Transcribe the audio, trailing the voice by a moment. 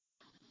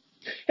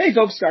Hey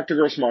folks, Dr.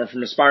 Grossmar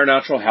from Aspire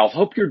Natural Health.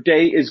 Hope your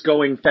day is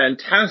going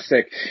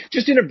fantastic.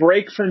 Just in a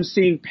break from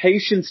seeing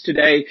patients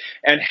today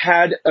and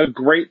had a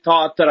great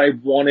thought that I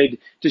wanted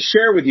to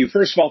share with you.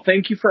 First of all,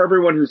 thank you for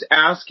everyone who's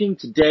asking.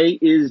 Today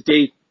is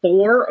day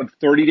 4 of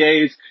 30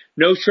 days.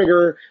 No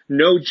sugar,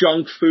 no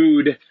junk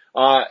food.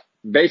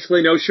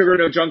 Basically no sugar,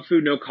 no junk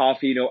food, no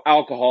coffee, no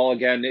alcohol.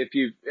 Again, if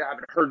you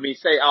haven't heard me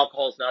say,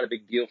 alcohol is not a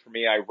big deal for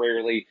me. I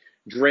rarely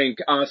drink.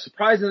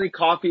 Surprisingly,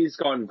 coffee's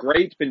gone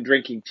great. Been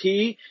drinking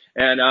tea,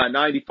 and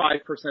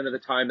 95% of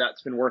the time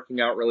that's been working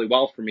out really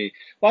well for me.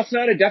 Last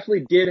night I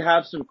definitely did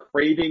have some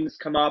cravings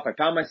come up. I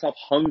found myself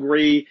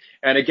hungry,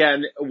 and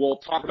again, we'll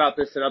talk about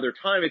this another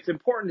time. It's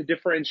important to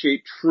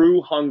differentiate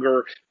true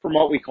hunger from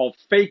what we call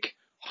fake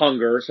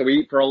hunger. So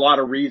we eat for a lot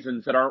of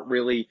reasons that aren't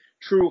really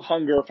true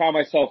hunger. Found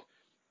myself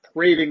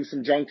craving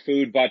some junk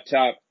food, but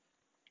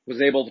was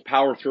able to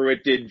power through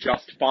it, did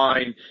just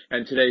fine,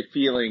 and today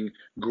feeling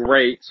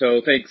great.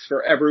 So thanks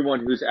for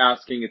everyone who's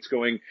asking. It's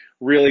going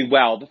really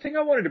well. The thing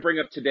I wanted to bring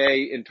up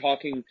today in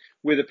talking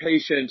with a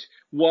patient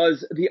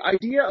was the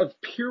idea of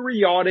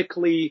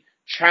periodically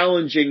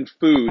challenging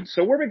foods.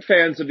 So we're big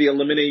fans of the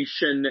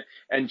elimination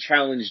and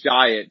challenge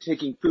diet,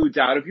 taking foods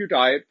out of your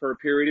diet for a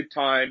period of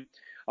time,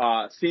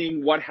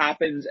 seeing what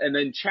happens, and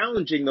then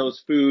challenging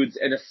those foods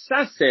and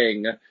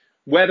assessing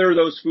whether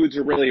those foods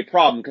are really a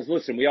problem. Because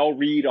listen, we all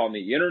read on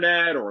the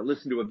internet or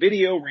listen to a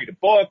video, read a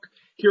book,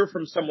 hear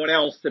from someone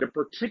else that a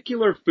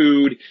particular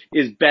food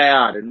is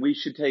bad and we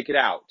should take it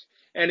out.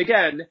 And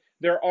again,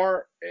 there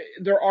are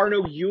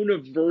no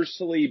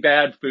universally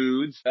bad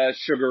foods.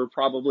 Sugar,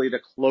 probably the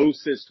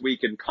closest we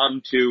can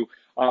come to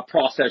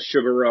processed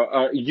sugar,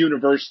 a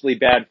universally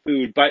bad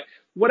food. But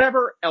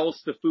whatever else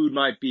the food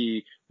might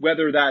be,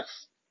 whether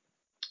that's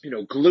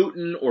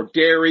gluten or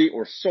dairy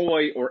or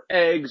soy or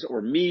eggs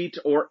or meat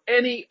or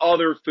any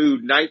other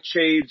food,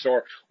 nightshades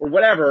or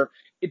whatever,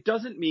 it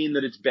doesn't mean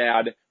that it's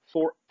bad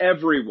for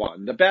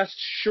everyone. The best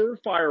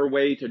surefire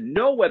way to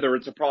know whether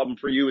it's a problem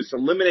for you is to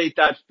eliminate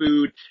that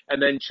food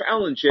and then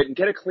challenge it and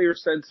get a clear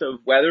sense of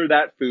whether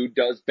that food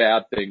does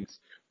bad things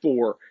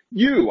for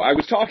you. I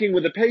was talking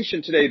with a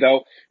patient today,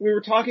 though. We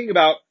were talking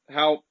about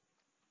how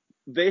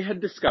they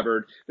had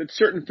discovered that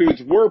certain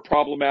foods were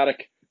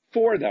problematic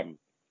for them.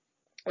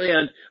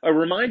 And I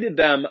reminded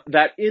them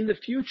that in the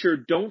future,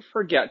 don't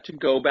forget to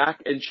go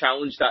back and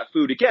challenge that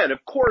food again.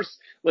 Of course,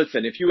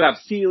 listen, if you have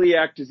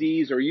celiac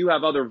disease or you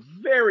have other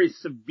very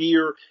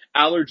severe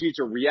allergies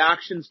or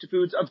reactions to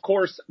foods, of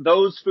course,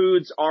 those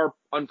foods are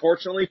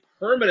unfortunately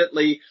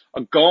permanently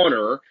a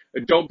goner.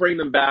 Don't bring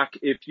them back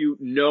if you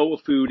know a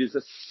food is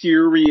a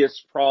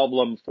serious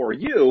problem for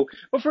you.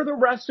 But for the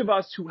rest of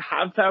us who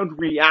have found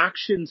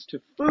reactions to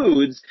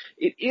foods,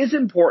 it is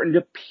important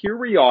to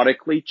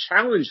periodically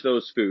challenge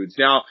those foods.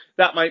 Now,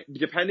 that might,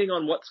 depending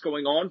on what's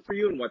going on for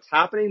you and what's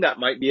happening, that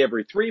might be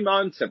every 3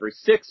 months, every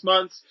 6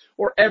 months,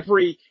 or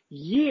every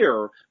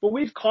year. But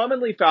we've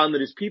commonly found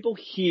that as people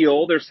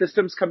heal, their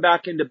systems come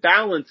back into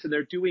balance and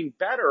they're doing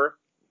better.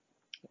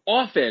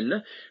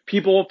 Often,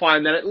 people will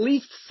find that at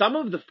least some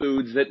of the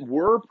foods that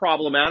were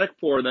problematic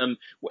for them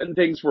when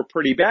things were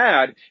pretty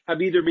bad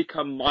have either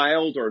become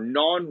mild or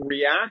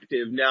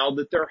non-reactive now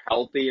that they're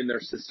healthy and their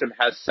system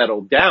has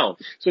settled down.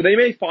 So they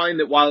may find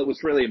that while it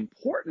was really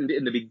important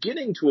in the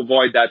beginning to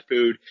avoid that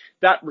food,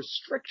 that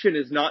restriction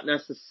is not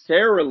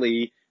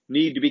necessarily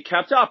need to be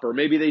kept up. Or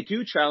maybe they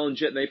do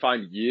challenge it and they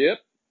find, yep,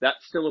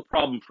 that's still a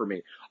problem for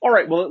me. All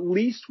right, well, at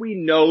least we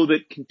know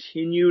that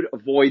continued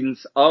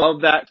avoidance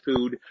of that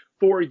food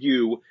for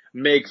you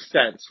makes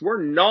sense.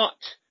 We're not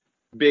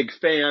big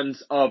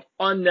fans of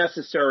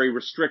unnecessary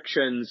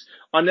restrictions,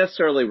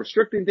 unnecessarily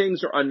restricting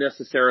things or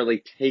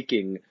unnecessarily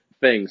taking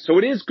things. So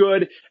it is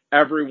good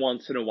every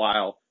once in a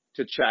while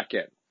to check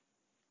in.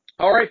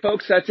 All right,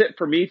 folks, that's it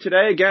for me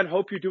today. Again,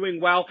 hope you're doing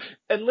well.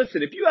 And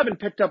listen, if you haven't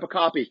picked up a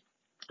copy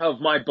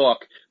of my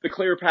book, The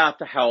Clear Path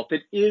to Health,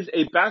 it is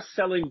a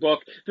best-selling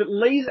book that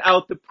lays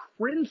out the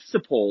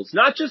principles,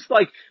 not just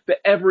like the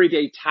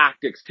everyday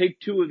tactics, take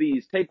 2 of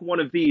these, take 1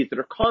 of these that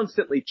are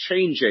constantly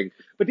changing,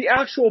 but the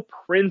actual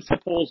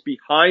principles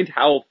behind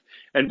health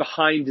and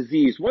behind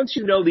disease. Once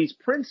you know these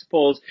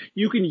principles,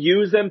 you can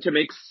use them to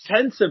make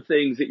sense of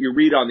things that you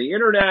read on the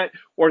internet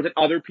or that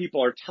other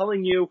people are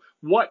telling you.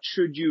 What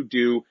should you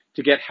do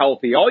to get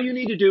healthy? All you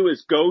need to do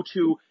is go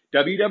to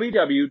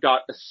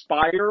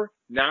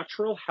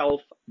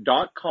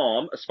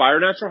www.aspirenaturalhealth.com,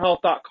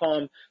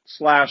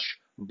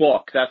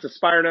 aspirenaturalhealth.com/book. That's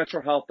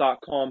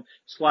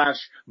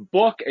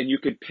aspirenaturalhealth.com/book, and you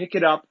can pick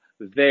it up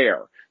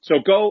there. So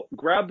go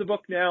grab the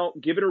book now,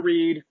 give it a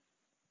read.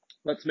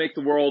 Let's make the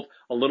world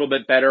a little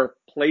bit better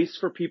place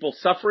for people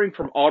suffering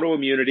from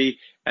autoimmunity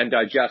and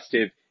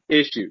digestive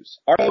issues.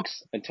 All right,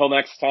 folks, until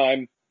next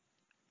time,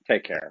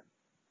 take care.